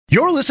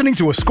You're listening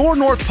to a Score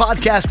North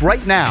podcast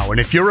right now, and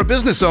if you're a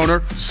business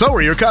owner, so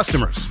are your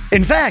customers.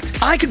 In fact,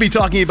 I could be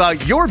talking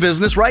about your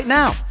business right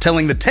now,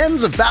 telling the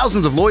tens of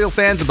thousands of loyal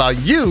fans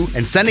about you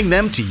and sending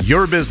them to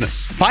your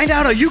business. Find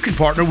out how you can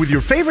partner with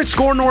your favorite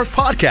Score North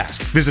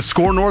podcast. Visit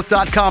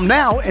scorenorth.com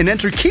now and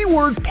enter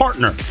keyword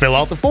partner. Fill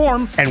out the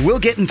form, and we'll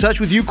get in touch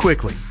with you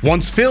quickly.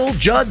 Once Phil,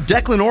 Judd,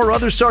 Declan, or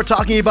others start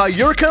talking about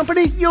your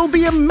company, you'll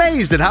be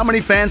amazed at how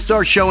many fans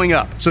start showing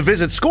up. So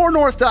visit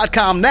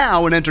scorenorth.com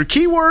now and enter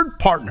keyword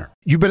partner.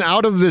 You've been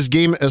out of this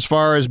game as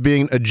far as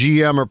being a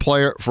GM or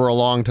player for a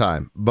long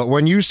time. But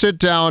when you sit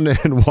down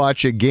and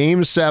watch a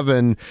Game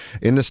 7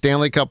 in the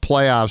Stanley Cup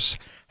playoffs,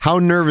 how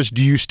nervous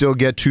do you still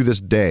get to this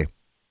day?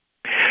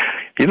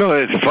 You know,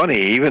 it's funny.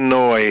 Even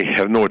though I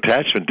have no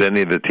attachment to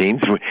any of the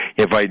teams,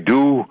 if I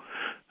do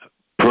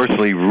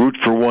personally root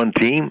for one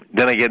team,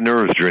 then I get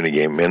nervous during the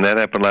game. And that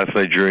happened last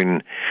night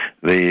during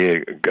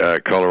the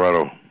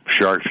Colorado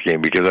Sharks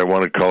game, because I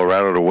wanted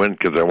Colorado to win,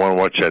 because I want to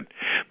watch that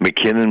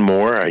McKinnon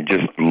more. I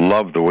just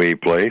love the way he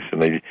plays,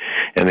 and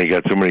they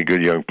got so many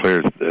good young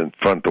players in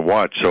front to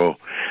watch. So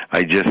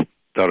I just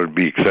thought it'd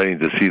be exciting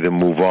to see them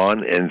move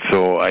on, and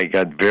so I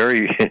got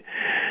very,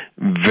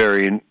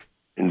 very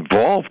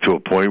involved to a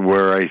point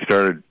where I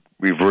started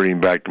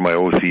reverting back to my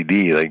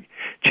OCD, like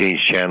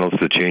change channels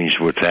to change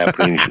what's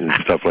happening and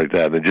stuff like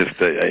that. And just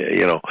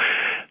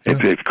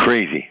it's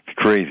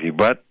crazy,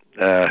 but.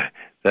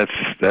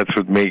 That's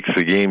what makes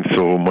the game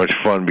so much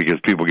fun, because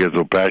people get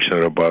so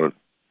passionate about it.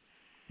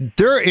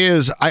 There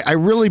is, I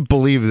really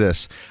believe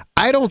this.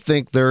 I don't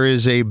think there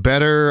is a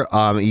better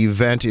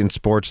event in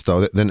sports,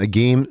 though, than a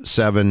Game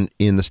 7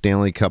 in the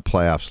Stanley Cup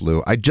playoffs,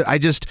 Lou.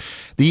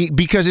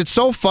 Because it's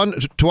so fun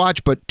to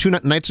watch, but 2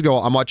 nights ago,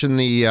 I'm watching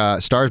the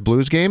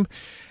Stars-Blues game,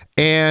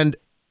 and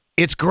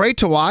it's great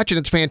to watch, and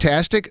it's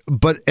fantastic,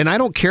 and I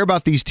don't care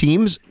about these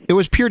teams. It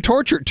was pure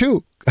torture,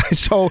 too.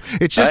 So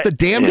it's just the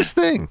damnedest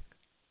thing.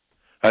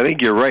 I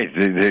think you're right.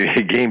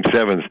 The Game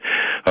 7s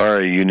are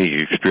a unique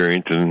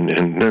experience,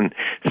 and then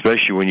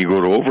especially when you go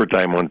to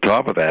overtime on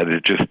top of that,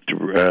 it's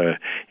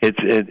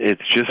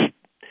just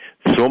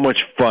so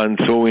much fun,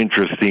 so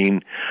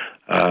interesting,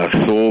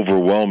 so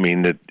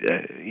overwhelming that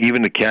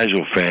even the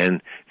casual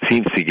fan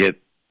seems to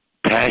get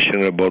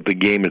passionate about the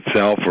game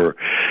itself, or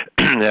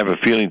have a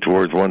feeling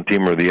towards one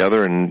team or the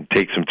other, and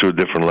takes them to a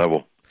different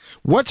level.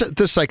 What's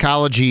the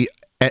psychology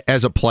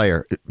as a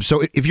player?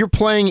 So if you're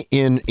playing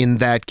in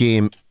that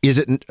game, is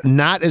it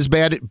not as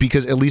bad,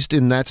 because at least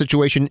in that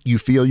situation you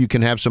feel you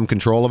can have some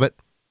control of it?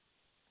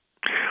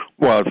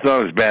 Well, it's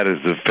not as bad as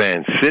the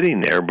fans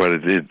sitting there,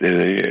 but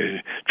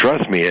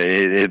trust me,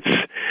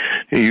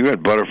 you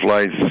got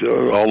butterflies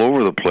all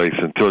over the place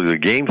until the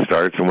game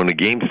starts, and when the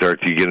game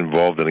starts, you get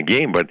involved in a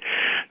game. But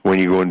when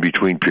you go in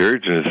between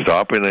periods and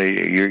stop, and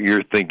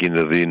you're thinking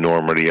of the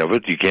enormity of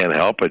it. You can't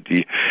help it,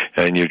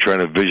 and you're trying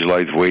to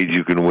visualize ways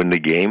you can win the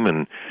game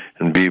and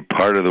be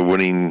part of the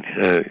winning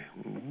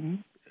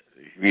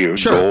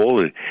Sure.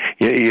 goal.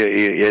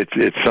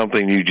 It's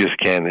something you just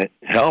can't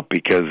help,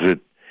 because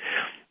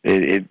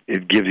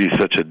it gives you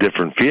such a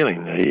different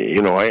feeling.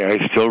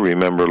 I still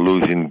remember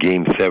losing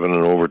Game 7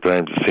 in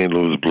overtime to St.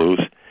 Louis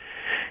Blues,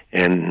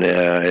 and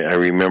I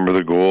remember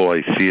the goal.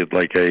 I see it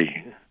like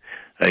I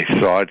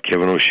saw it.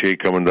 Kevin O'Shea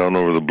coming down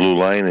over the blue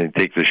line, and he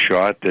takes a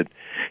shot that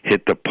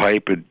hit the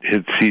pipe. It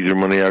hit Cesar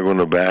Maniago in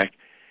the back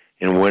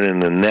and went in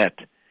the net.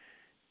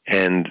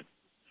 And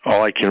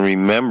all I can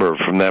remember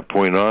from that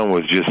point on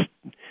was just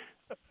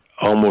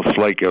almost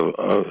like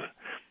a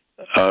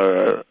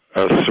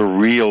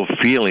surreal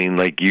feeling,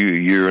 like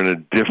you're in a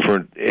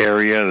different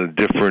area, in a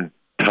different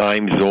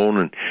time zone,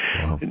 and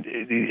wow.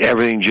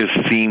 Everything just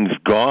seems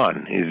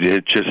gone.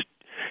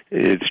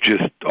 It's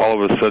just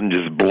all of a sudden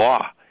just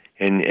blah,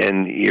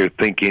 and you're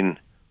thinking,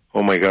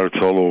 oh my God,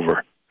 it's all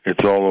over.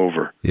 It's all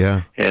over.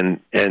 Yeah. And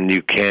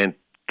you can't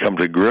come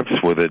to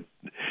grips with it.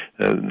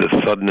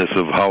 The suddenness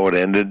of how it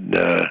ended,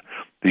 the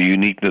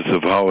uniqueness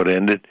of how it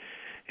ended,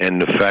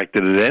 and the fact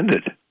that it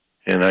ended.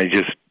 And I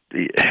just,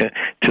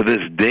 to this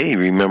day,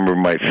 remember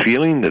my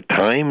feeling, the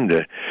time,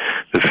 the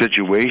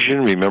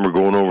situation. Remember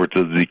going over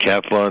to the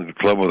decathlon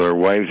club with our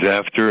wives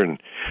after,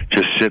 and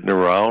just sitting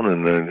around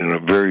in a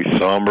very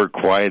somber,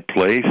 quiet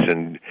place,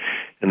 and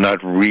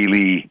not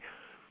really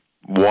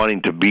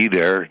wanting to be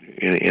there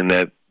in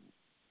that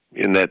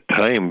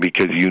time,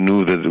 because you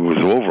knew that it was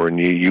over, and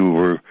you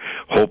were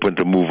hoping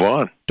to move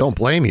on. Don't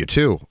blame you,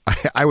 too.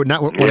 I would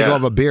not want to go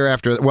have a beer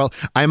after. Well,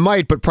 I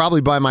might, but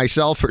probably by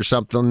myself or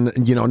something,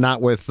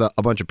 not with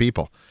a bunch of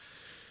people.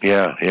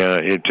 Yeah.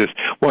 It just,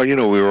 we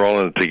were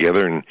all in it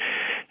together,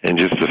 and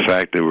just the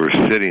fact that we're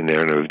sitting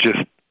there, and it was just,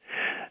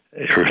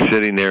 we're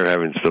sitting there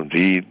having something to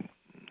eat,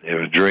 have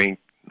a drink,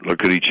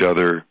 look at each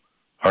other,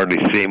 hardly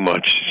say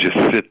much, just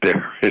sit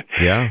there.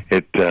 Yeah.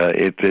 It's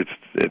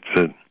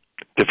a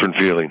different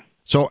feeling.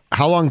 So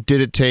how long did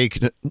it take,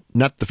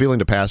 not the feeling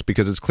to pass,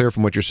 because it's clear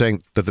from what you're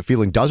saying that the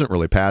feeling doesn't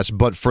really pass,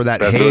 but for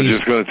that That's haze? What I was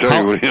just going to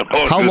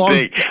tell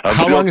you.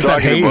 How long is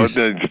that haze?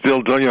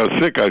 Still telling you how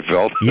sick I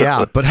felt.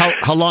 Yeah, but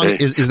how long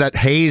is that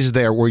haze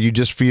there where you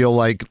just feel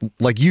like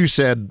you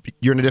said,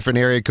 you're in a different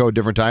area code,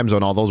 different time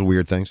zone, all those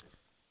weird things?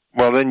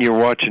 Well, then you're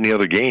watching the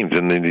other games,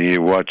 and then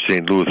you watch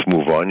St. Louis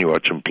move on. You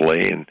watch them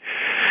play,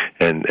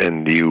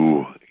 and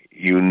you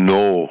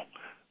know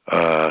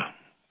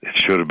it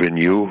should have been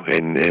you,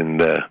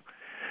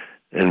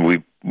 and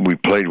we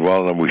played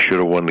well, and we should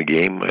have won the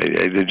game.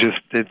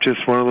 It's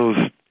just one of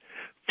those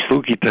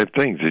fluky type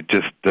things. It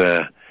just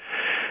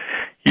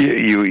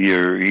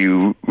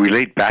you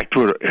relate back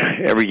to it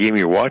every game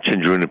you're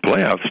watching during the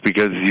playoffs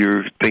because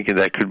you're thinking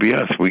that could be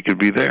us. We could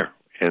be there,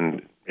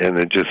 and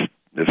it just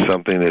it's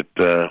something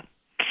that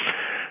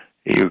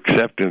you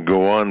accept and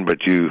go on,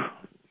 but you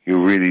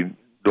really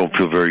don't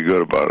feel very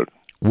good about it.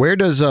 Where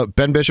does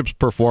Ben Bishop's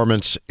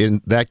performance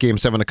in that Game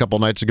 7 a couple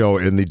nights ago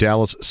in the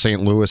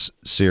Dallas-St. Louis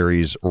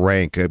series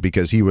rank?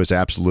 Because he was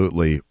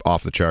absolutely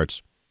off the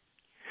charts.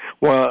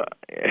 Well,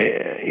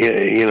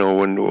 you know,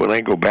 when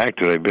I go back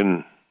to it, I've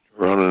been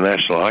around the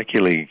National Hockey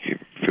League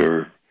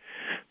for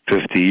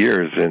 50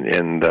 years,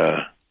 and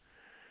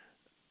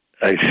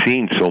I've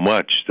seen so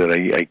much that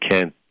I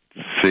can't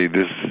say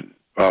this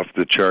off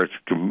the charts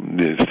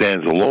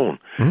stands alone.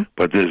 Mm-hmm.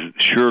 But there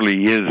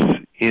surely is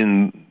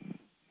in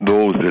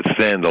those that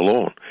stand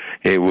alone.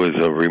 It was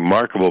a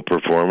remarkable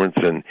performance,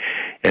 and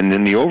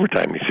in the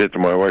overtime, he said to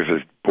my wife,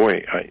 "Says,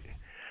 boy,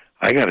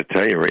 I got to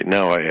tell you right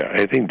now,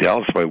 I think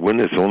Dallas might win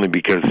this only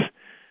because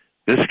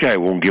this guy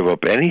won't give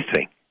up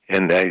anything."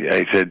 And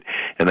I said,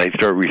 and I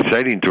start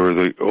reciting to her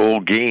the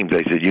old games.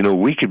 I said, you know,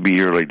 we could be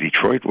here like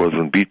Detroit was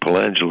when Pete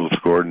Pelangelo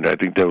scored, and I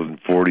think that was in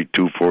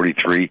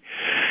 42-43,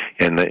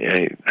 and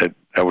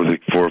I was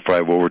like 4 or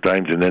 5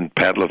 overtimes, and then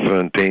Pat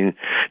LaFontaine,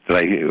 that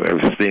I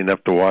was staying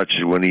up to watch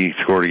when he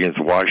scored against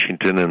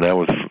Washington, and that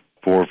was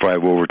 4 or 5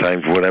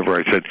 overtimes, whatever.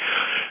 I said,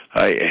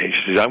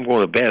 she says, I'm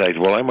going to bed. I said,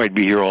 well, I might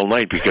be here all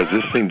night because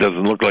this thing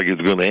doesn't look like it's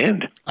going to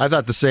end. I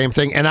thought the same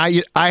thing, and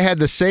I had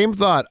the same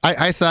thought.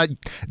 I thought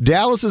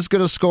Dallas is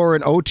going to score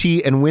an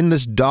OT and win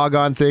this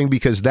doggone thing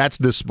because that's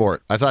the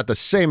sport. I thought the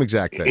same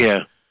exact thing.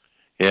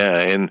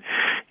 Yeah,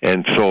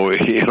 and so,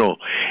 you know,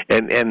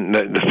 and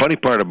the funny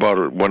part about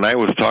it, when I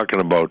was talking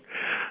about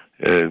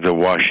the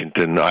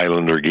Washington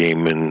Islander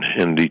game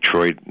and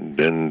Detroit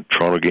and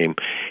Toronto game,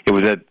 it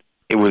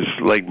was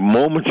like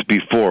moments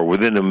before,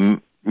 within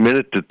a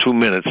minute to 2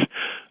 minutes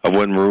of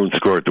when Maroon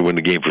scored to win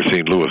the game for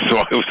St. Louis. So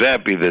I was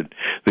happy that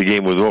the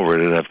game was over. I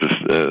didn't have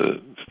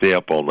to stay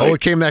up all night. Oh,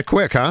 it came that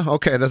quick, huh?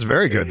 Okay, that's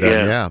very good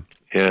then.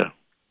 Yeah.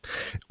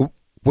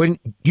 When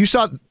you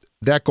saw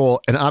that goal,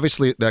 and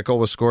obviously that goal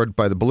was scored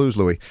by the Blues,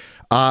 Louis,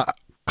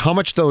 how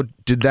much, though,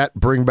 did that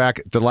bring back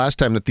the last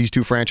time that these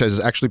two franchises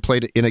actually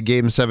played in a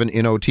Game 7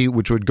 in OT,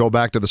 which would go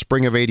back to the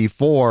spring of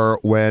 '84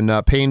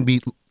 when Payne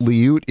beat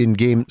Liut in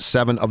Game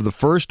 7 of the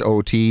first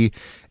OT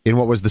in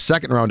what was the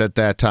second round at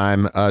that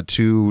time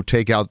to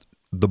take out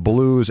the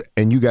Blues,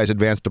 and you guys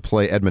advanced to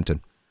play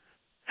Edmonton?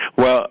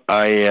 Well,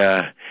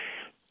 I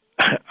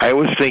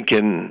was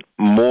thinking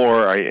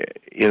more,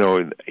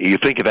 you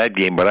think of that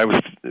game, but I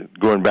was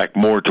going back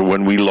more to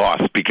when we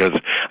lost because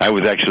I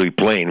was actually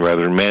playing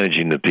rather than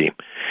managing the team.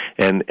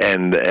 And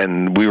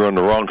we were on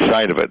the wrong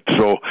side of it.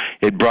 So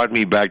it brought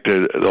me back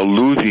to the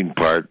losing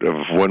part of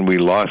when we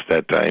lost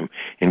that time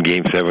in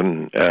Game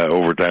 7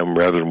 overtime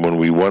rather than when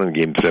we won in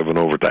Game 7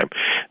 overtime.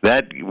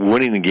 That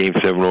winning in Game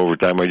 7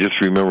 overtime, I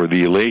just remember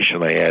the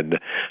elation I had,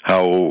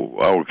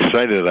 how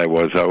excited I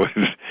was. I was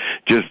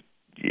just,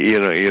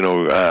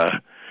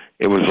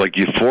 it was like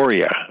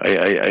euphoria.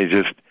 I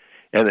just,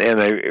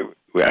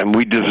 and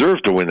we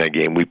deserved to win that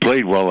game. We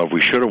played well enough. We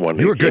should have won.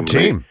 You were a good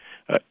team.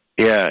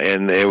 Yeah,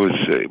 and it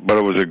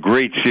was a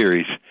great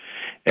series,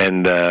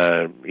 and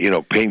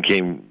Payne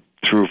came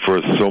through for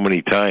us so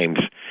many times.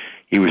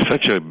 He was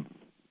such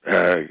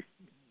a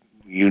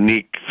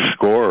unique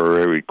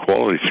scorer, a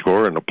quality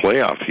scorer in the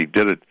playoffs. He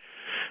did it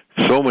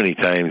so many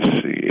times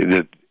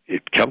that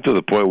it come to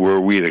the point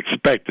where we'd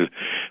expect that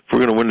if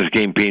we're going to win this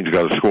game, Payne's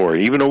got to score.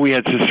 Even though we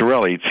had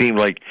Cicerelli, it seemed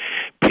like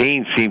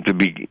Payne seemed to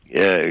be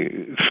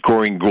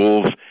scoring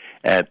goals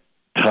at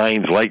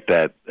times like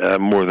that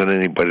more than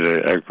anybody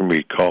that I can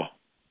recall.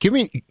 Give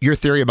me your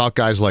theory about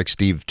guys like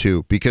Steve,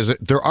 too, because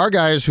there are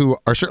guys who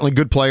are certainly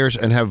good players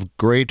and have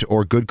great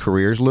or good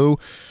careers, Lou,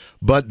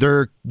 but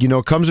there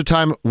comes a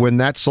time when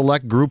that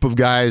select group of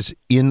guys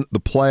in the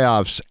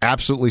playoffs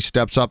absolutely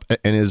steps up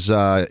and is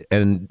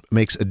and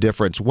makes a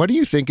difference. What do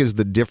you think is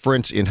the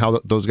difference in how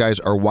those guys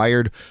are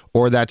wired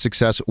or that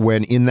success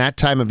when in that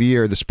time of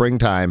year, the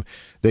springtime,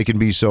 they can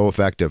be so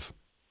effective?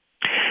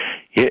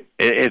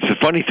 It's a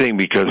funny thing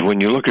because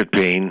when you look at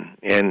Payne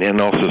and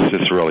also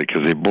Cicerelli,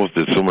 because they both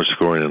did so much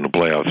scoring in the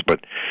playoffs,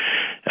 but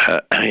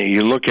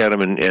you look at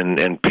him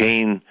and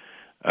Payne,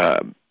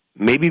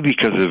 maybe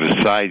because of his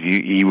size,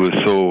 he was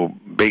so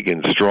big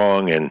and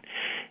strong,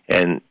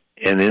 and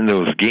in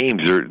those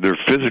games, they're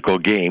physical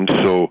games,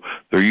 so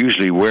they're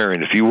usually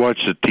wearing. If you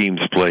watch the teams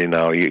play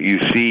now, you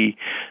see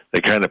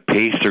the kind of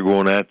pace they're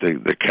going at,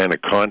 the kind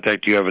of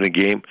contact you have in a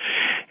game.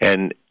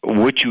 And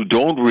what you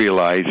don't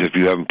realize if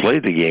you haven't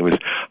played the game is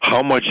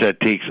how much that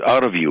takes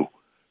out of you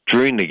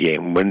during the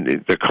game,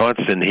 when the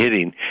constant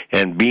hitting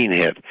and being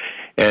hit.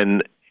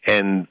 And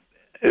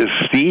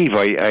Steve,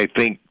 I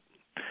think,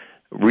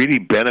 really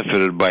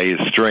benefited by his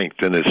strength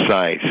and his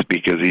size,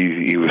 because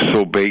he was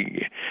so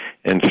big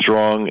and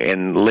strong,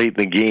 and late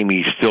in the game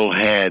he still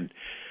had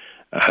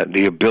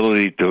the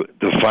ability to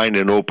find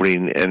an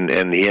opening,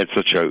 and he had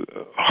such a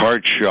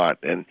hard shot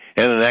and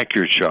an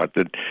accurate shot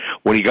that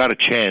when he got a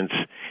chance,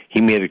 he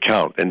made it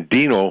count. And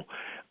Dino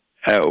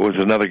was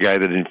another guy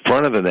that in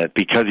front of the net,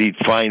 because he'd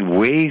find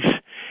ways.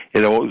 It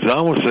was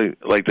almost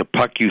like the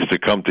puck used to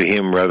come to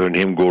him rather than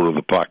him go to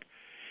the puck,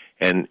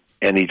 and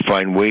he'd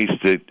find ways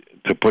to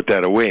put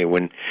that away.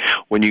 When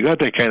you got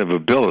that kind of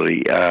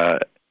ability,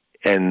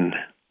 and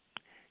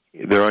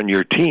they're on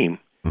your team,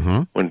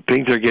 mm-hmm. when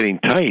things are getting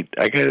tight,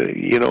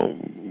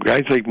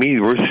 guys like me,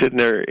 we're sitting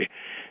there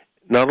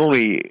not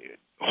only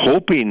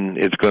hoping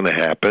it's going to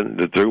happen,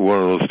 that one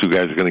of those two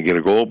guys is going to get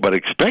a goal, but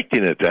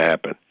expecting it to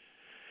happen.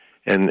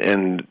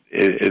 And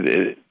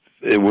it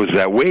was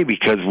that way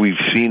because we've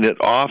seen it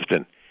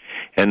often.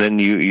 And then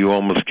you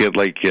almost get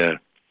like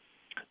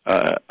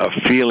a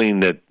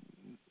feeling that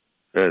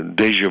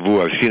deja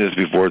vu. I've seen this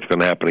before. It's going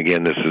to happen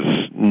again. This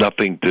is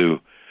nothing to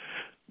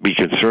be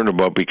concerned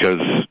about, because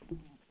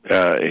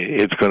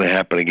it's going to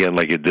happen again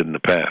like it did in the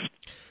past.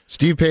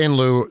 Steve Payne,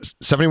 Lou,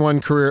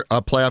 71 career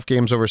playoff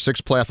games over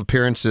 6 playoff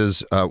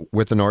appearances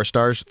with the North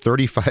Stars,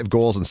 35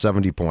 goals and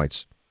 70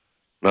 points.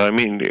 I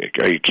mean,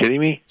 are you kidding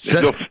me?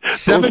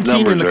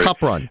 17 in the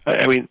Cup run.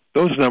 I mean,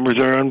 those numbers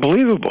are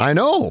unbelievable. I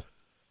know.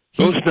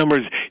 Those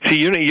numbers. See,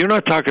 you're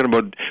not talking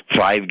about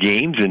 5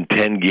 games and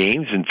 10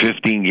 games and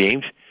 15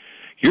 games.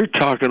 You're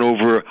talking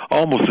over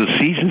almost a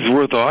season's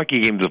worth of hockey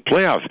games of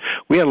playoffs.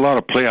 We had a lot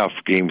of playoff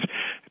games.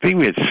 I think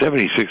we had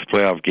 76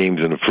 playoff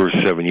games in the first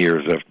 7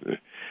 years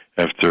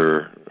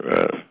after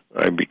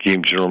I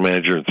became general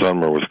manager and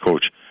Sonmar was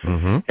coach.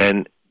 Mm-hmm.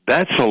 And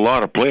that's a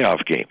lot of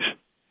playoff games.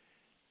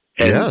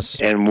 And, yes.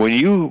 And when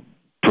you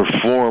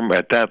perform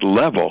at that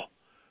level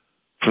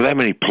for that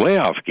many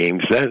playoff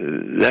games,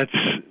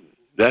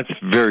 that's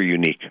very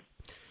unique.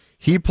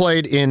 He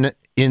played in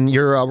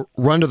your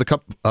run to the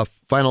Cup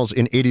finals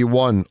in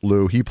 81,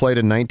 Lou. He played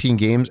in 19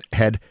 games,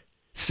 had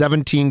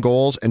 17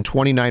 goals and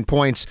 29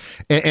 points.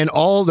 And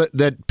all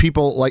that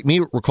people like me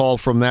recall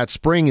from that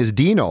spring is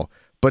Dino.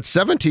 But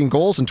 17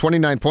 goals and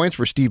 29 points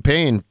for Steve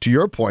Payne, to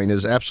your point,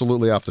 is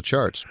absolutely off the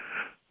charts.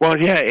 Well,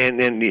 yeah,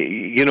 and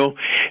you know,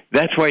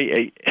 that's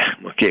why,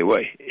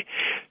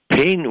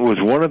 Payne was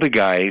one of the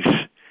guys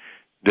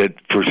that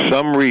for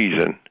some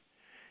reason,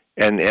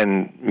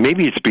 and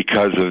maybe it's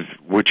because of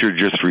what you're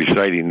just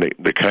reciting,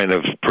 the kind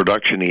of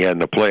production he had in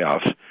the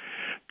playoffs.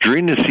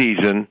 During the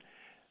season,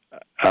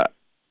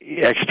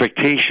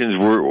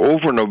 expectations were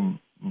over and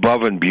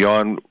above and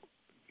beyond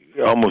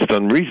almost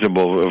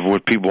unreasonable of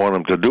what people want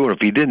him to do. And if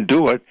he didn't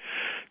do it,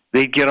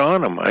 they'd get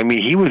on him. I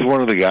mean, he was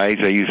one of the guys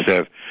I used to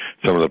have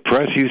some of the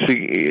press used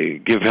to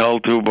give hell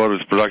to about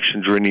his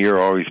production during the year,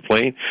 always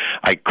playing.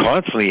 I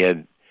constantly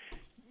had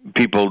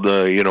people,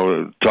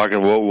 talking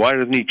about, why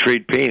doesn't he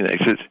trade Payne? I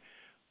said,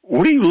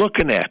 what are you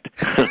looking at?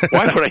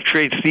 Why would I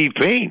trade Steve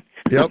Payne?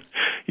 Yep.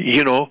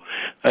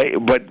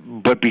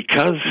 But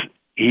because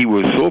he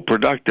was so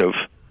productive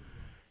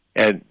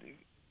at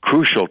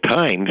crucial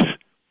times,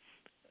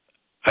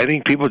 I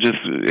think people just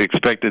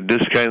expected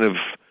this kind of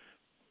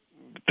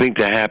thing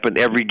to happen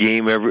every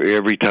game,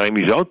 every time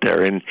he's out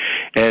there, and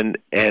it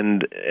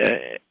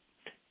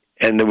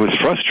was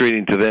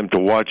frustrating to them to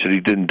watch that he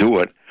didn't do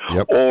it,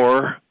 yep.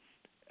 Or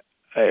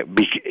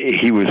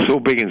he was so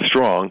big and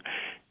strong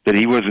that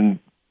he wasn't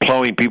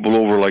plowing people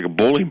over like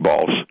bowling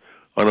balls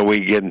on the way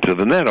getting to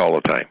the net all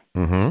the time.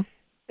 Mm-hmm.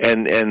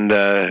 And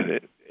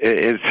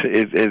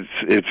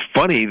it's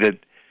funny that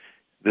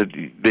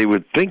they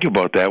would think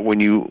about that when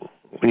you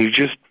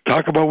just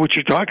talk about what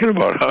you're talking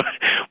about,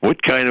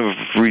 what kind of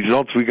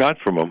results we got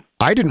from him.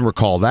 I didn't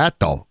recall that,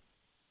 though.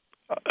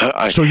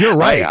 So you're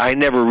right. I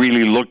never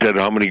really looked at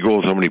how many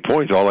goals, how many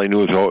points. All I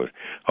knew is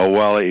how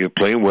well he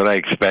played, what I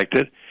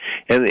expected.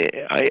 And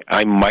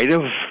I might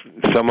have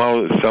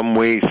somehow, some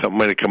way, something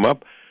might have come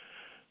up,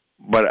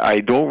 but I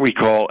don't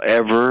recall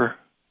ever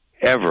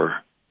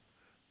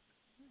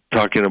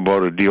talking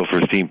about a deal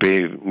for Steve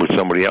Payne with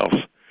somebody else.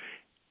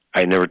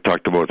 I never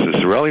talked about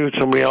Cicerelli with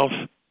somebody else.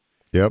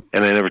 Yep.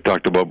 And I never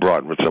talked about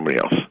Broughton with somebody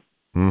else.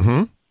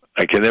 Mm-hmm.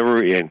 I can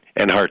never,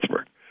 and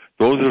Hartsburg.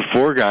 Those are the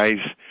 4 guys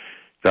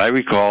that I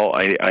recall.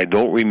 I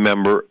don't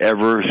remember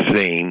ever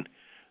saying,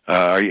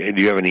 do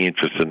you have any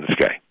interest in this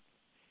guy?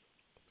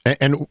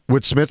 And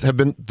would Smith have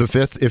been the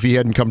 5th if he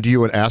hadn't come to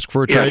you and asked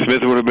for a trade? Yeah,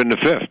 Smith would have been the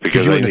 5th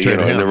because I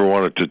never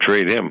wanted to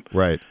trade him.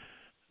 Right.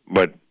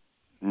 But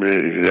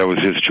that was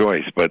his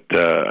choice. But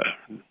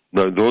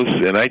those,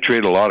 and I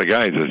trade a lot of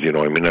guys, as you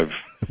know. I mean,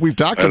 we've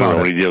talked about I don't know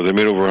how it. many deals. I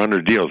made over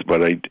 100 deals,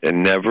 but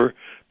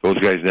those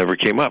guys never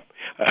came up.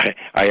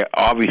 I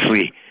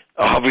obviously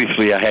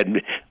I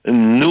had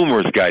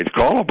numerous guys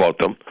call about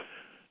them,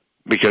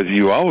 because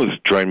you always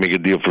try and make a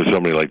deal for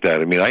somebody like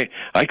that. I mean,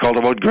 I called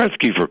about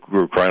Gretzky for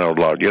crying out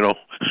loud, I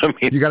mean,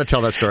 You got to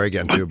tell that story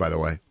again, too, by the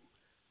way.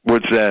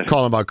 What's that?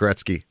 Calling about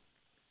Gretzky.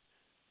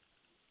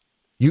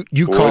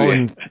 You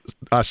calling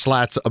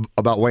slats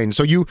about Wayne.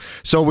 So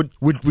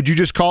would you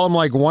just call him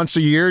like once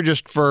a year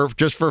just for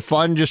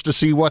fun, just to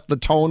see what the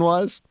tone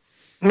was?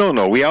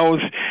 No. We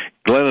always,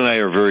 Glenn and I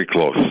are very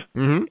close,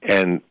 mm-hmm.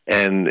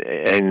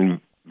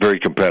 and very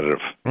competitive.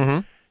 Mm-hmm.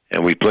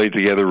 And we played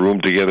together,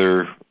 roomed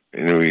together,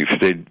 and we've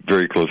stayed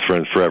very close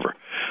friends forever.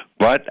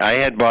 But I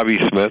had Bobby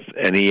Smith,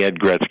 and he had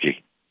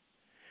Gretzky.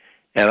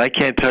 And I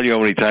can't tell you how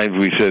many times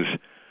we says,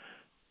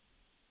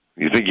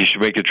 you think you should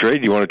make a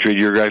trade? You want to trade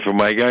your guy for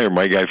my guy, or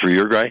my guy for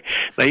your guy?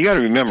 Now, you got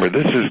to remember,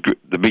 this is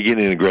the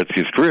beginning of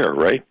Gretzky's career,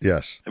 right?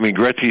 Yes. I mean,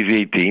 Gretzky's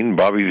 18,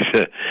 Bobby's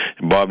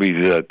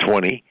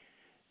 20,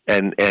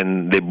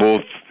 and they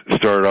both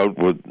started out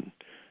with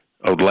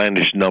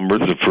outlandish numbers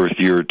the first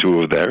year or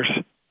two of theirs.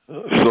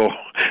 So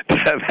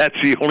that's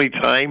the only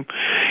time,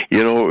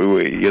 you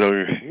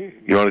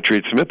want to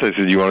trade Smith? I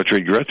said, you want to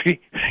trade Gretzky?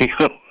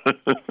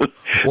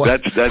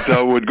 That's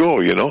how it would go,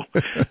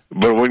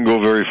 but it wouldn't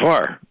go very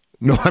far.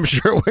 No, I'm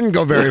sure it wouldn't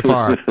go very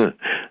far.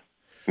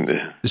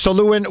 So,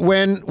 Lou,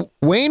 when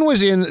Wayne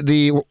was in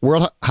the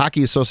World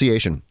Hockey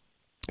Association,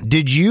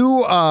 did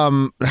you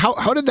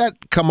how did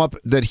that come up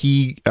that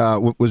he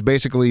was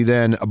basically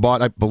then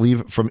bought, I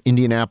believe, from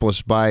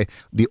Indianapolis by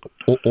the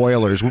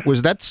Oilers?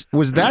 Was that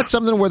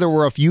something where there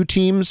were a few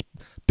teams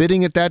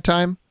bidding at that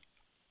time?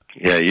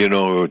 Yeah,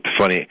 it's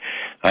funny.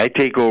 I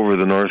take over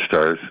the North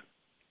Stars,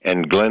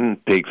 and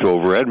Glenn takes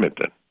over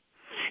Edmonton.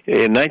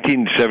 In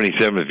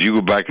 1977, if you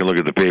go back and look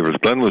at the papers,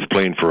 Glenn was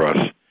playing for us,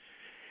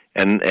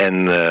 and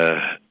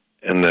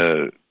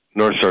the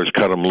North Stars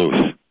cut him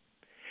loose.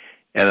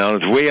 And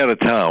on his way out of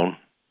town,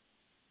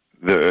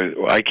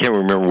 I can't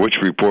remember which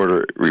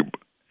reporter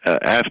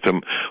asked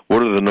him,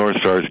 what are the North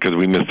Stars, because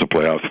we missed the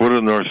playoffs, what do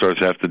the North Stars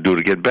have to do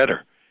to get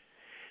better?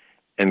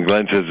 And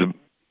Glenn says, the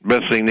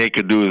best thing they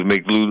could do is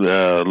make Lou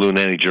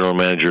Nanne general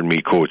manager and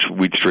me coach.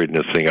 We'd straighten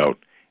this thing out.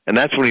 And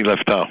that's when he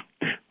left town.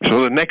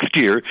 So the next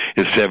year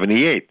is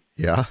 78.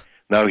 Yeah.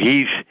 Now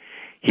he's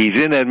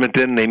in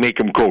Edmonton, they make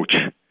him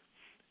coach.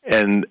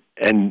 And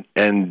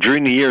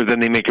during the year, then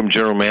they make him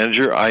general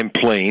manager. I'm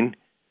playing.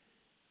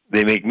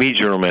 They make me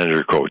general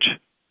manager coach.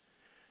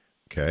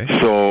 Okay.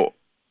 So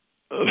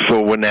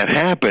when that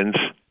happens,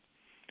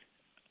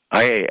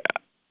 I'm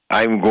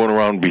going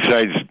around,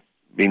 besides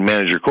being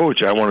manager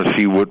coach, I want to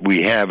see what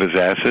we have as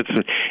assets.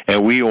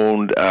 And we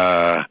owned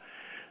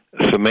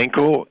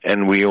Semenko,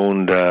 and we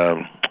owned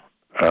the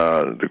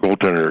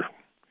goaltender,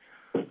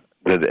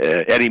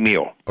 Eddie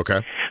Mio.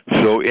 Okay.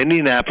 So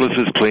Indianapolis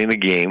is playing a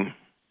game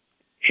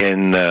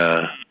in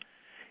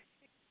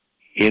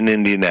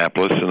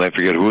Indianapolis, and I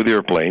forget who they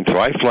were playing. So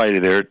I fly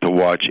there to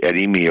watch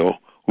Eddie Mio,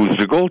 who's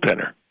the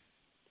goaltender.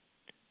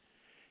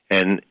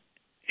 And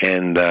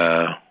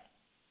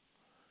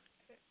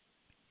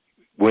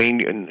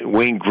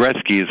Wayne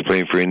Gretzky is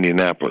playing for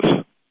Indianapolis.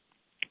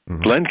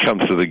 Mm-hmm. Glenn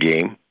comes to the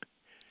game,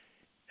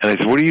 and I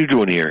said, what are you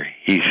doing here?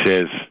 He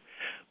says,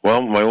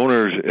 well, my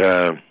owners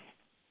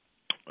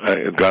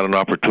got an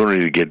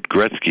opportunity to get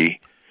Gretzky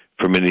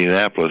from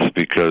Indianapolis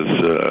because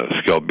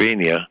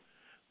Skalbania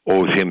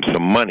owes him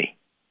some money.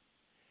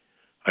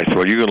 I said,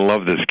 well, you're going to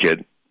love this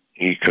kid,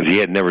 because he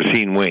had never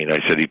seen Wayne. I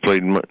said, he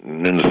played in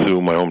the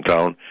Sioux, my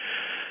hometown.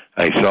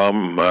 I saw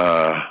him,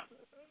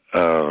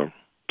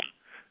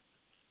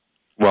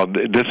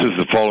 this is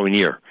the following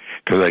year,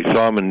 because I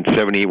saw him in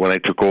 78 when I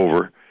took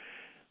over.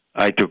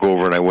 I took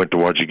over and I went to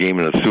watch a game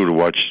in the Sioux to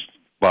watch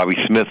Bobby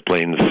Smith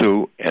play in the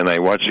Sioux, and I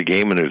watched the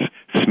game, and it was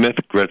Smith,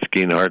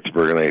 Gretzky, and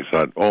Hartsburg, and I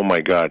thought, oh my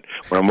God.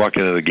 When I'm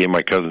walking into the game,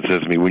 my cousin says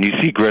to me, when you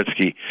see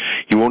Gretzky,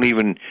 you won't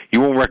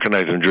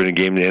recognize him during the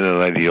game. At the end of the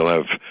night, he'll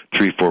have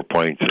 3-4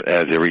 points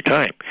as every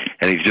time,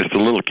 and he's just a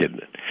little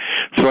kid.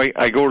 So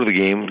I go to the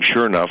game.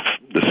 Sure enough,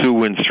 the Sioux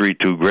wins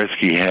 3-2.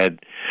 Gretzky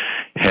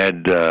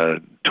had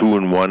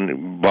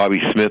 2-1.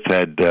 Bobby Smith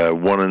had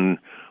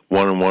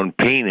 1-1.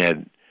 Payne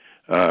had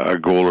a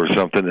goal or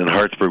something, and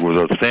Hartsburg was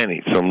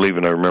outstanding. So I'm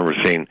leaving. I remember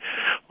saying,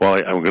 well,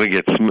 I'm going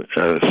to get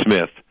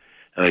Smith,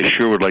 and I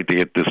sure would like to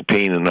get this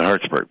Payne in the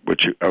Hartsburg,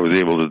 which I was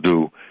able to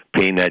do.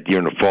 Payne that year,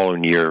 and the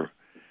following year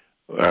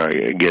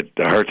get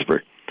the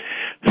Hartsburg.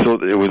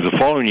 So it was the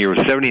following year, it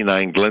was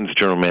 79, Glenn's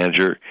general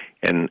manager,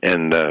 and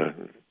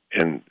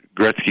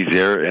Gretzky's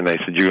there, and I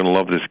said, you're going to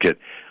love this kid.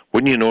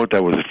 Wouldn't you know it,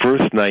 that was the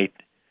first night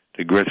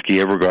that Gretzky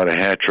ever got a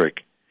hat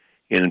trick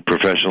in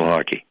professional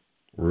hockey.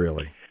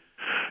 Really?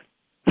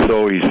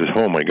 So he says,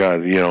 oh my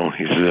God, he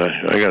says,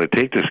 I got to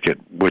take this kid,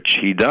 which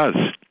he does.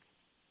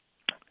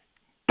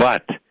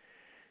 But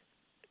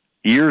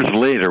years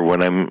later,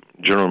 when I'm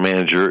general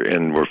manager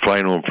and we're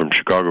flying home from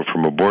Chicago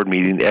from a board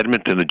meeting,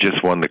 Edmonton had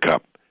just won the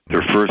cup,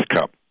 their first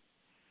cup.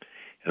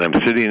 And I'm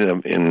sitting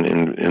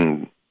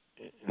in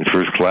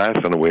first class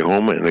on the way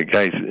home, and the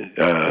guy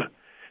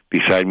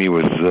beside me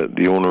was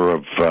the owner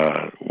of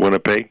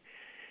Winnipeg.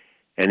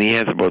 and he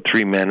has about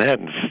 3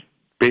 Manhattans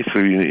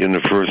basically in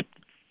the first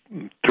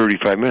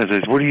 35 minutes.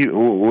 I said,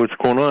 what's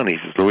going on? He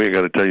says, Louis, I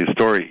got to tell you a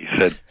story. He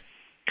said,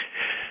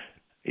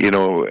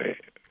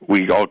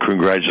 we all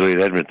congratulate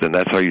Edmonton.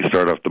 That's how you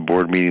start off the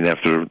board meeting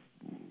after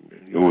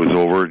it was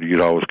over.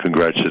 You'd always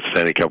congratulate the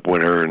Stanley Cup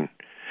winner, and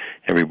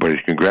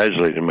everybody's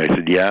congratulating him. I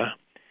said, yeah.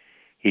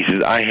 He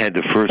said, I had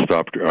the first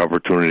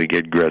opportunity to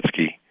get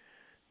Gretzky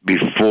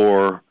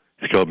before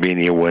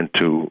Skalbania went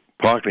to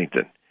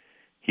Pocklington.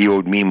 He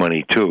owed me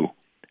money, too.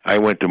 I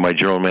went to my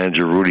general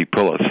manager, Rudy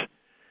Pillis.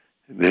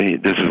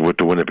 This is with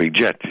the Winnipeg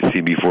Jets, you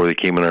see, before they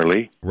came in our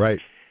league. Right.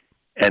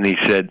 And he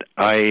said,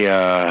 I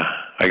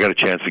got a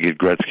chance to get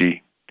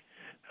Gretzky.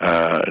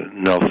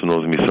 Nelson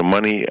owes me some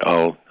money.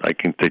 I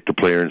can take the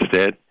player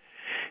instead.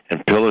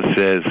 And Pillis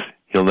says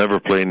he'll never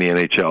play in the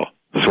NHL.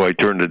 So I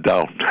turned it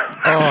down.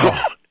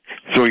 Oh.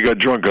 So he got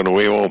drunk on the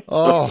way home.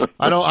 Oh,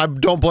 I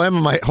don't blame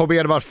him. I hope he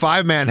had about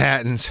 5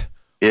 Manhattans.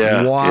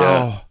 Yeah. Wow.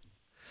 Yeah.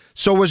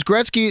 So was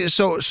Gretzky?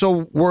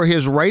 So were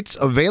his rights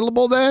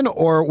available then,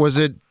 or was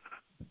it?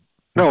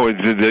 No,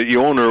 the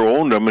owner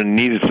owned him and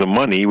needed some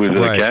money. He was in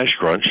a cash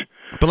crunch.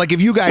 But like,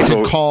 if you guys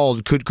had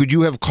called, could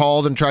you have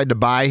called and tried to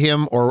buy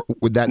him, or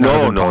would that not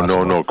have been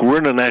possible? No. We're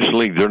in the National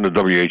League. They're in the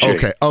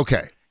WHA.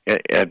 Okay.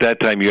 At that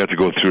time, you have to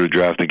go through the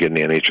draft to get in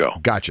the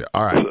NHL. Gotcha.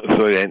 All right.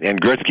 So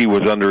and Gretzky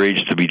was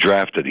underage to be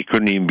drafted. He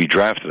couldn't even be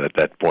drafted at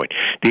that point.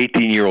 The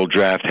 18-year-old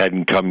draft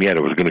hadn't come yet.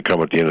 It was going to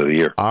come at the end of the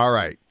year. All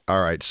right.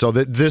 So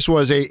this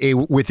was a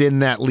within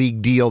that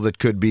league deal that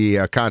could be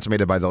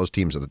consummated by those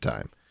teams at the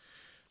time.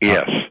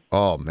 Yes.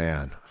 Oh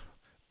man.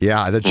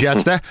 Yeah, the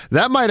Jets.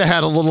 that might have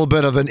had a little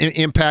bit of an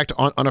impact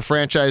on a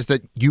franchise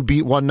that you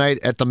beat one night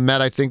at the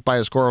Met, I think, by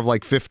a score of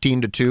like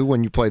 15-2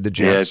 when you played the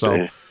Jets.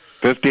 Yeah,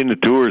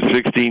 15-2 or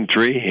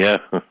 16-3. Yeah,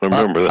 I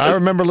remember that. I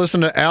remember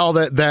listening to Al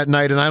that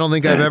night, and I don't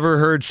think I've ever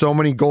heard so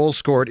many goals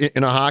scored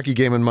in a hockey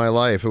game in my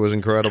life. It was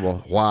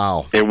incredible.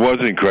 Wow. It was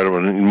incredible.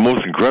 And the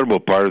most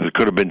incredible part is it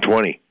could have been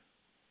 20.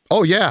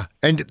 Oh yeah,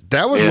 and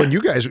that was when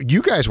you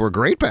guys were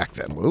great back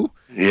then, Lou.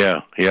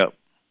 Yeah.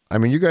 I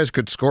mean, you guys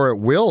could score at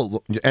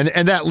will, and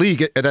that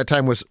league at that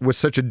time was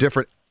such a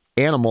different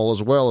animal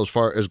as well as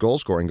far as goal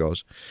scoring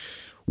goes.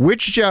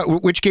 Which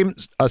game?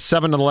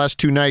 7 of the last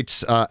 2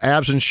 nights.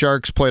 Avs and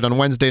Sharks played on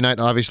Wednesday night.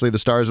 And obviously, the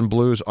Stars and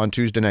Blues on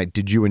Tuesday night.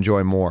 Did you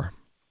enjoy more?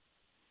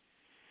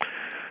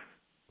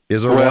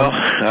 Is there well,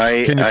 one?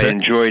 I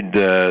enjoyed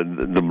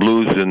the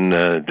Blues in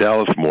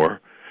Dallas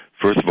more.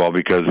 First of all,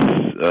 because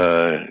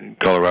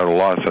Colorado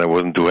lost, and I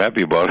wasn't too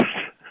happy about it.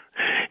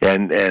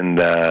 and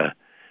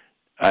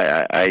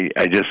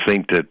I just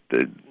think that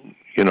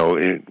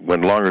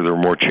when longer there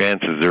were more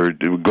chances. The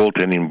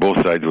goaltending both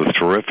sides was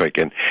terrific,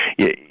 and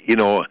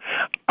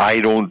I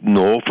don't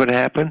know if it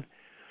happened,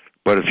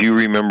 but if you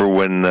remember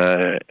when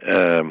I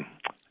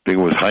think it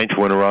was Heinz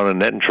went around the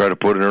net and tried to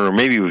put it in, or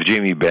maybe it was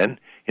Jamie Benn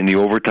in the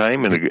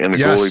overtime, and the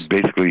goalie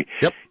basically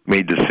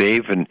made the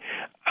save. And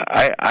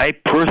I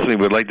personally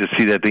would like to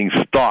see that thing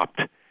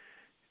stopped,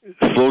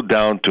 slowed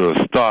down to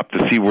a stop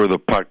to see where the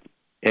puck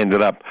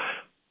ended up.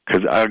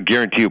 Because I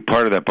guarantee you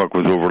part of that puck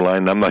was over the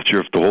line. I'm not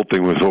sure if the whole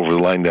thing was over the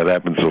line. That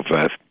happened so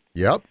fast.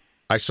 Yep.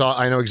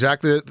 I know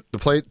exactly the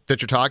play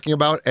that you're talking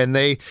about, and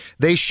they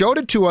showed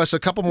it to us a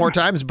couple more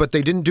times, but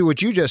they didn't do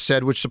what you just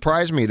said, which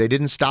surprised me. They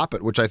didn't stop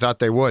it, which I thought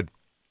they would.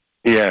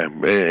 Yeah,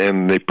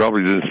 and they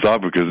probably didn't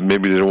stop it because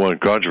maybe they don't want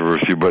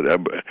controversy, but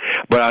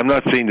I'm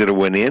not saying that it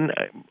went in.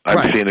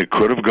 I'm saying it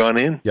could have gone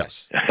in.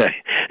 Yes.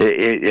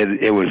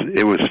 It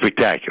was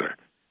spectacular.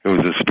 It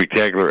was a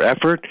spectacular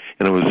effort,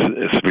 and it was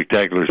a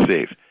spectacular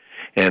save.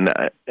 And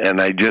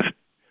I just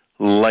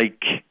like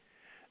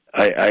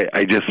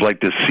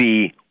to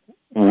see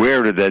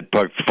where did that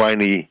puck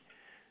finally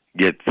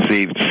get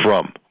saved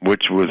from,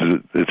 which was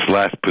its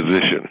last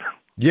position.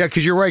 Yeah,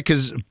 because you're right,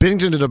 because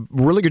Binnington did a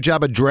really good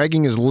job of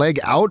dragging his leg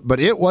out, but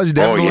it was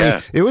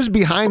definitely, it was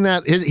behind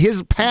that,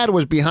 his pad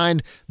was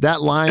behind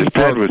that line. His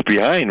pad was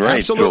behind, right.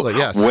 Absolutely, so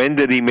yes. When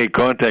did he make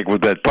contact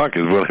with that puck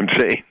is what I'm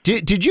saying.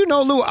 Did you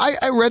know, Lou,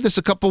 I read this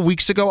a couple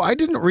weeks ago, I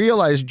didn't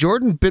realize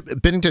Jordan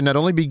Binnington not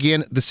only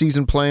began the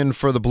season playing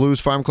for the Blues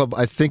Farm Club,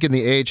 I think in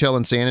the AHL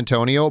in San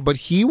Antonio, but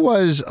he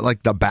was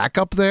like the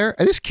backup there,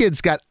 and this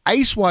kid's got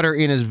ice water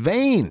in his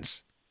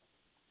veins.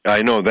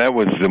 I know, that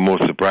was the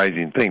most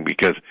surprising thing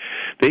because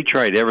they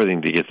tried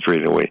everything to get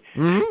straight away.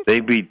 Mm-hmm. They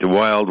beat the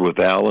Wild with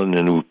Allen,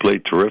 and who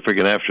played terrific,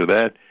 and after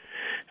that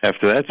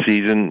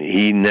season,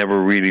 he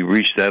never really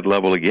reached that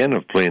level again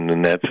of playing the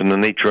Nets, and then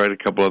they tried a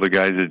couple other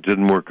guys that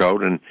didn't work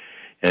out,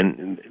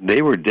 and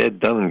they were dead,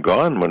 done, and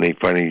gone when they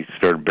finally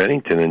started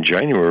Bennington in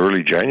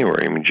early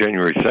January. I mean,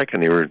 January 2nd,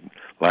 they were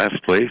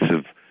last place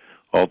of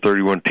all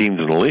 31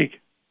 teams in the league.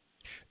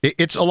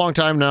 It's a long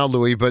time now,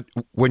 Louis, but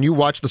when you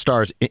watch the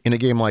Stars in a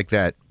game like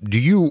that, do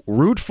you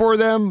root for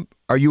them?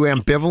 Are you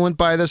ambivalent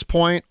by this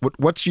point?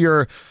 What's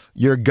your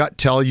gut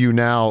tell you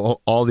now,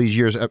 all these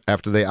years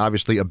after they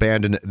obviously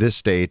abandoned this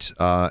state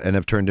and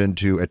have turned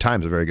into, at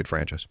times, a very good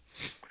franchise?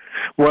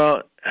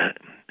 Well,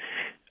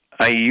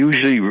 I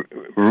usually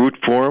root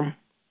for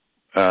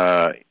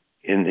them.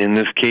 In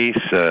this case,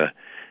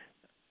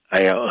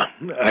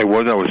 I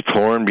was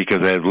torn because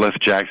I had Les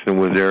Jackson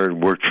was there. It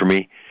worked for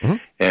me,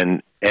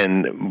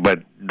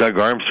 but Doug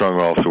Armstrong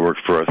also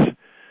worked for us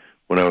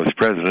when I was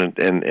president,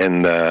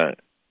 and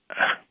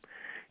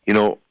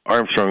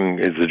Armstrong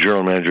is the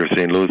general manager of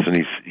St. Louis,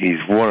 and he's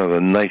one of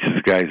the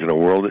nicest guys in the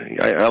world.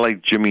 I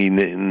like Jimmy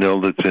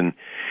Nilditz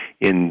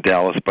in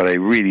Dallas, but I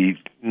really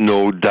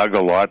know Doug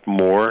a lot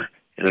more,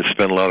 and I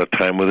spent a lot of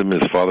time with him.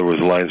 His father was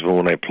a linesman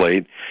when I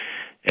played,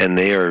 and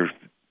they are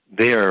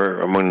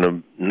among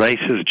the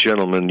nicest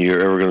gentlemen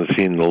you're ever going to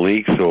see in the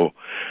league. So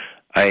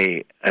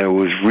I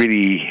was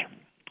really,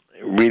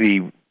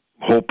 really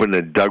hoping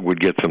that Doug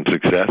would get some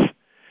success,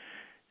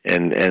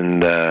 and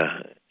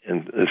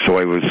so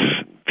I was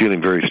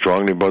feeling very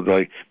strongly about it.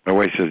 Like my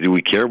wife says, "Do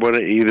we care about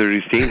either of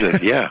these teams?" I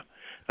said, "Yeah."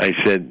 I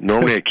said,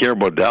 "Normally I care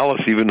about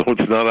Dallas, even though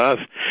it's not us."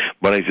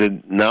 But I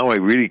said, "Now I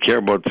really care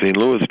about St.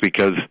 Louis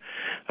because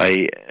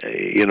I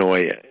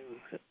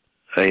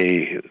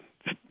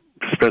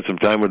spent some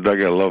time with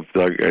Doug. I love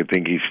Doug. I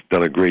think he's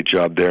done a great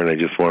job there, and I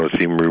just want to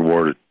see him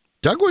rewarded."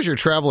 Doug was your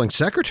traveling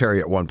secretary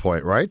at one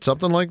point, right?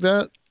 Something like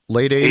that?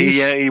 Late 80s?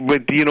 Yeah,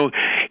 but,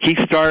 he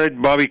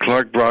started, Bobby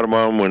Clark brought him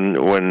on when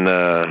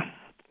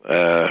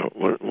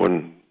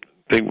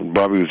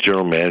Bobby was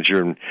general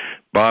manager, and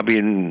Bobby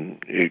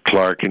and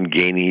Clark and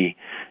Gainey,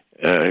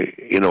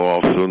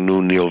 also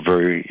knew Neil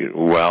very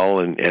well,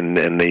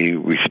 and they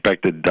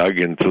respected Doug,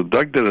 and so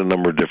Doug did a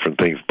number of different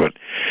things, but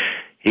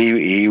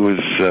he was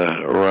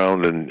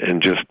around and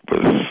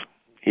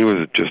he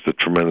was just a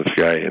tremendous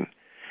guy, and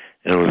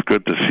it was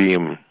good to see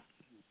him.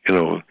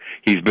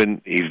 He's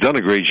done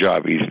a great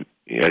job.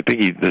 I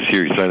think this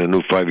year he signed a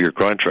new 5-year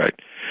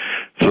contract,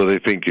 so they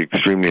think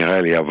extremely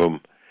highly of him.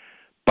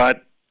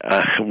 But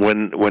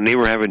when they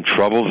were having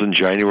troubles in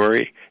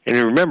January, and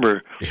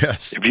remember,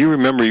 yes, if you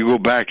remember, you go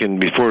back and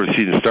before the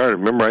season started,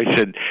 remember I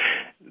said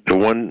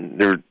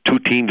there are two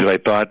teams that I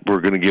thought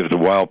were going to give the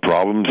Wild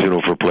problems,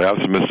 for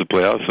playoffs and miss the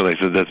playoffs, and I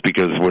said that's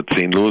because what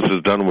St. Louis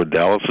has done and what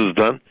Dallas has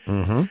done.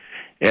 Mm-hmm.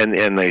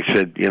 And I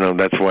said,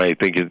 that's why I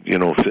think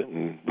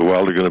the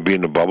Wild are going to be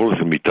in the bubble. It's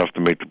going to be tough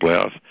to make the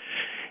playoffs.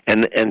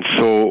 And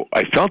so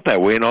I felt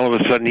that way, and all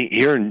of a sudden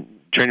here in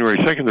January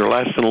 2nd, they're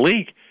last in the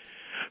league.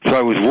 So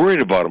I was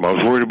worried about him. I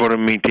was worried about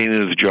him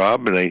maintaining his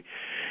job, and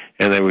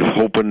I was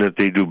hoping that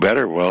they do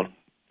better. Well,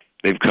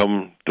 they've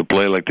come to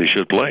play like they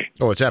should play.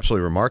 Oh, it's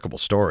absolutely a remarkable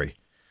story.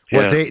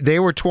 Yeah. Well, they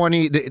were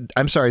 20.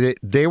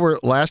 They were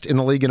last in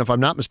the league, and if I'm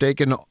not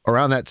mistaken,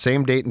 around that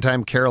same date and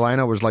time,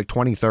 Carolina was like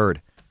 23rd.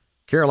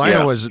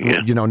 Carolina was,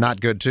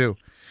 not good too.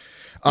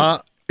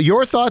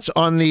 Your thoughts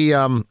on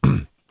the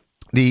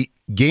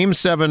Game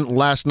 7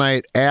 last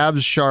night,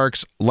 Avs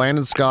Sharks,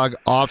 Landeskog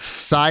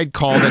offside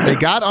call that they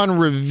got on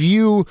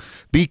review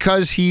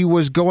because he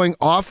was going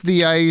off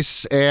the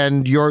ice,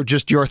 and your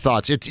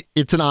thoughts.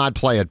 It's an odd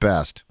play at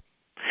best.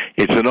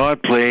 It's an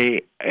odd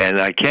play,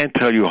 and I can't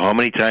tell you how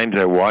many times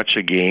I watch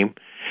a game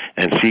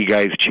and see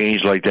guys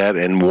change like that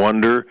and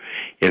wonder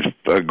if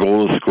a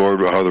goal is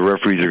scored or how the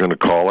referees are going to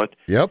call it.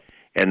 Yep.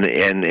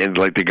 And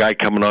like the guy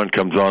coming on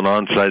comes on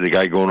onside, the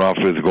guy going off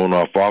is going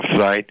off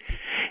offside,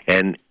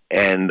 and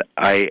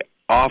I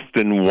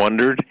often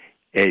wondered,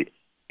 it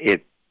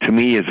to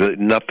me is a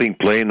nothing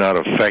play, not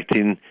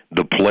affecting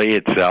the play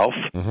itself,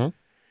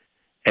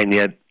 and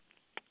yet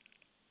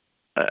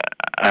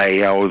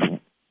I always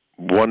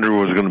wondered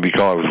what was going to be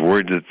called. I was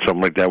worried that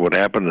something like that would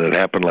happen, and it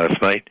happened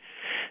last night,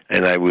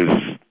 and I was,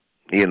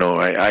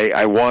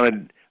 I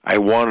wanted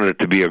it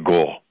to be a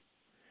goal,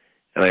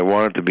 and I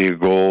wanted it to be a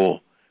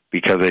goal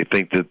because I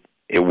think that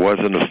it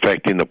wasn't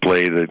affecting the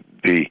play, that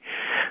the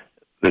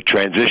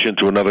transition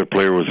to another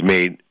player was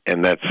made,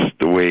 and that's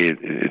the way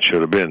it should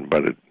have been,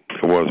 but it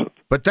wasn't.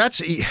 But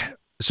that's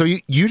so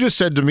you just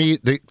said to me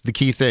the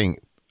key thing,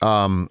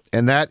 and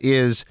that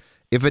is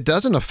if it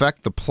doesn't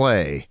affect the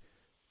play,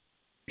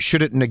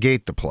 should it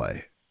negate the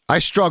play? I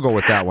struggle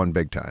with that one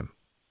big time.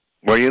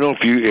 Well,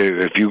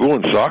 if you go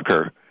in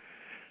soccer,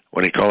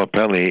 when you call a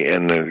penalty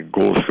and the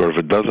goal is scored, if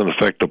it doesn't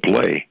affect the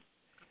play,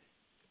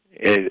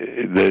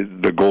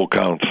 the goal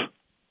counts.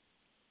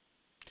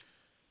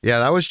 Yeah,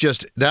 that was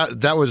just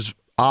that was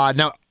odd.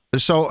 Now,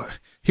 so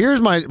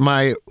here's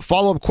my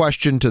follow-up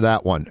question to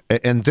that one,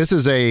 and this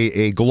is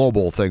a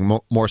global thing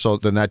more so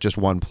than that just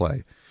one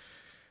play.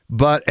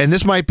 And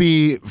this might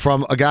be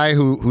from a guy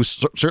who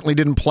certainly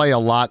didn't play a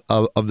lot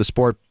of the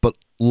sport but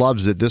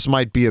loves it. This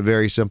might be a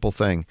very simple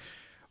thing.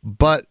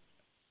 But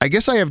I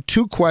guess I have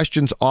two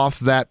questions off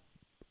that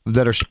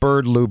are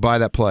spurred, Lou, by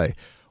that play.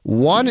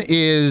 One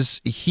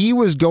is he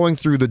was going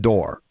through the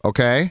door,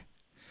 okay?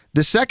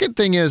 The second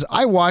thing is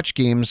I watch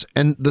games,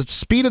 and the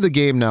speed of the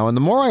game now, and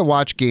the more I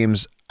watch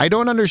games, I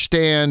don't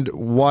understand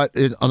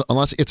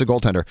unless it's a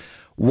goaltender,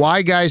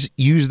 why guys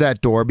use that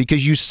door,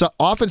 because you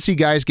often see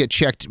guys get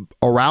checked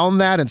around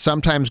that and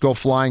sometimes go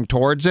flying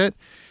towards it.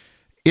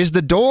 Is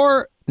the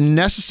door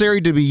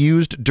necessary to be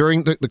used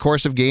during the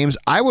course of games?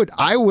 I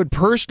would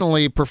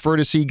personally prefer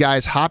to see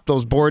guys hop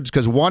those boards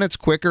because, one, it's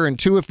quicker, and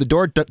two, if the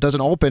door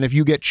doesn't open, if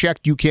you get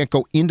checked, you can't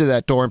go into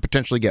that door and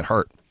potentially get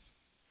hurt.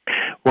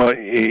 Well,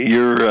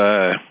 you're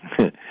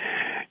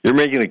You're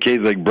making a case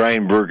like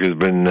Brian Burke has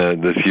been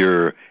this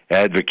year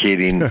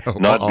advocating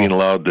not being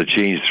allowed to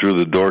change through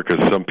the door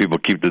because some people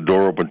keep the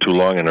door open too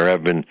long and there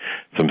have been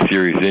some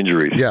serious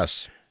injuries.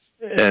 Yes.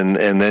 And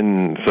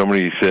then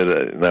somebody said,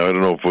 now I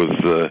don't know if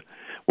it was,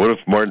 what if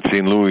Martin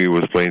St. Louis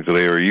was playing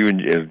today, or you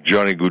and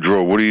Johnny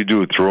Gaudreau? What do you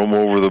do? Throw him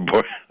over the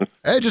board?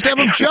 Hey, just have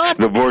him jump.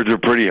 The boards are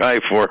pretty high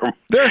for him.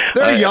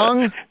 They're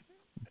young.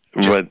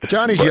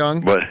 Johnny's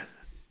young. But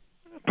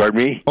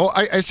pardon me? Oh,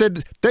 I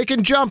said they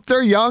can jump.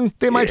 They're young.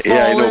 They might fall in.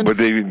 Yeah, I know, in. but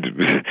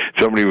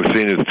somebody was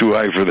saying it's too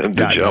high for them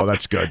to jump. No,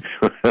 that's good.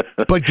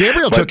 But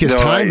Gabriel took his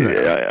time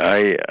there.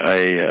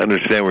 I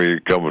understand where you're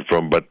coming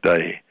from, but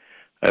I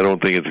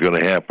don't think it's going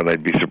to happen.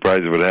 I'd be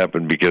surprised if it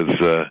happened because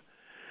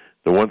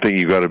the one thing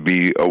you got to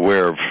be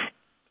aware of,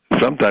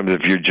 sometimes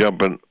if you're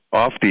jumping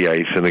off the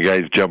ice and the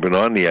guy's jumping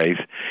on the ice,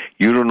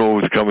 you don't know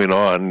who's coming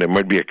on. There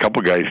might be a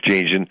couple guys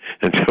changing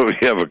until you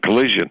have a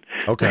collision.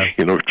 Okay.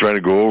 Trying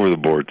to go over the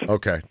boards.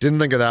 Okay. Didn't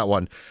think of that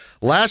one.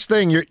 Last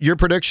thing, your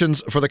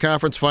predictions for the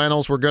conference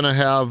finals. We're going to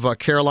have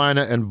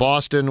Carolina and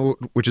Boston,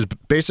 which is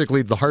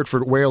basically the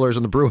Hartford Whalers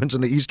and the Bruins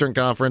in the Eastern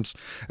Conference,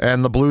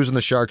 and the Blues and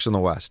the Sharks in the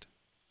West.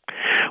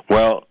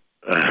 Well,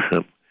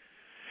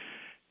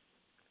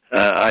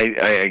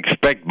 I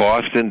expect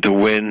Boston to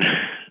win.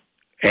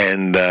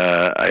 And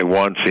I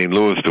want St.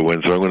 Louis to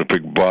win, so I'm going to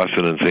pick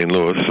Boston and St.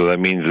 Louis. So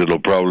that means it'll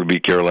probably be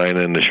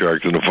Carolina and the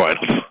Sharks in the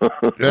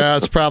finals. Yeah,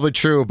 that's probably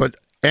true. But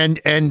and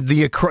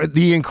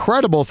the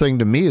incredible thing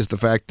to me is the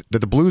fact that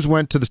the Blues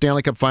went to the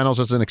Stanley Cup Finals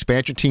as an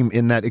expansion team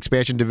in that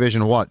expansion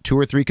division. What, 2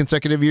 or 3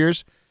 consecutive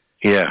years?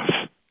 Yes.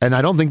 And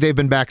I don't think they've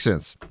been back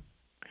since.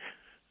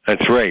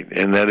 That's right,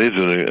 and that is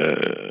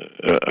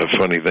a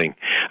funny thing.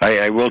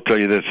 I will tell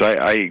you this.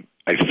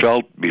 I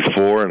felt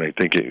before, and I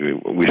think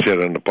we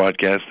said on the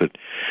podcast, that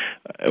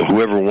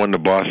whoever won the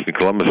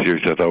Boston-Columbus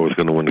series, I thought was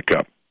going to win the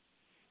Cup.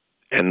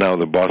 And now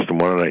the Boston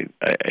won, and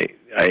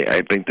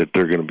I think that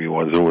they're going to be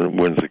ones that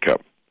wins the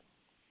Cup.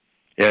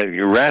 Yeah,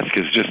 Rask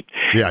is just,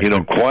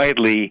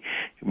 quietly,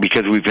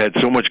 because we've had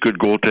so much good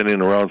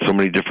goaltending around so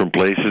many different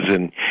places,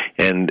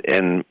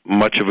 and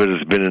much of it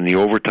has been in the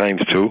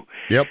overtimes too.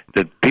 Yep.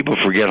 That people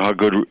forget how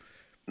good,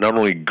 not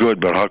only good,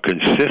 but how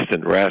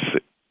consistent Rask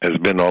has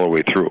been all the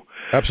way through.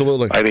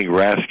 Absolutely. I think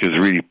Rask has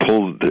really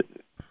pulled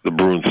the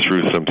Bruins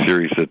through some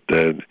series that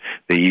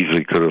they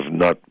easily could have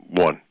not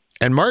won.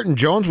 And Martin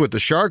Jones with the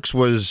Sharks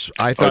was,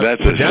 I thought,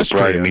 that's pedestrian. a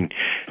surprise. I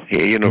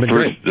mean,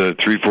 first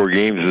 3-4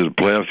 games of the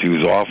playoffs, he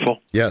was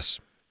awful. Yes.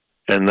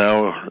 And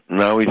now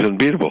he's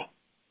unbeatable.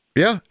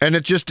 Yeah, and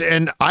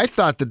I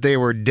thought that they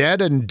were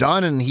dead and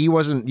done, and he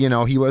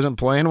wasn't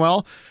playing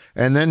well.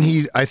 And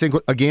then I think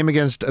a game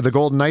against the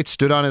Golden Knights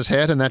stood on his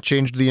head, and that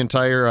changed the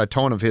entire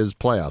tone of his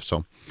playoff.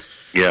 So.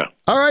 Yeah.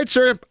 All right,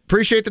 sir.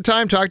 Appreciate the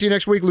time. Talk to you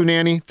next week, Lou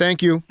Nanne.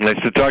 Thank you. Nice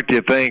to talk to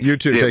you. Thanks. You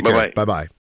too. Take care. Bye-bye. Bye-bye.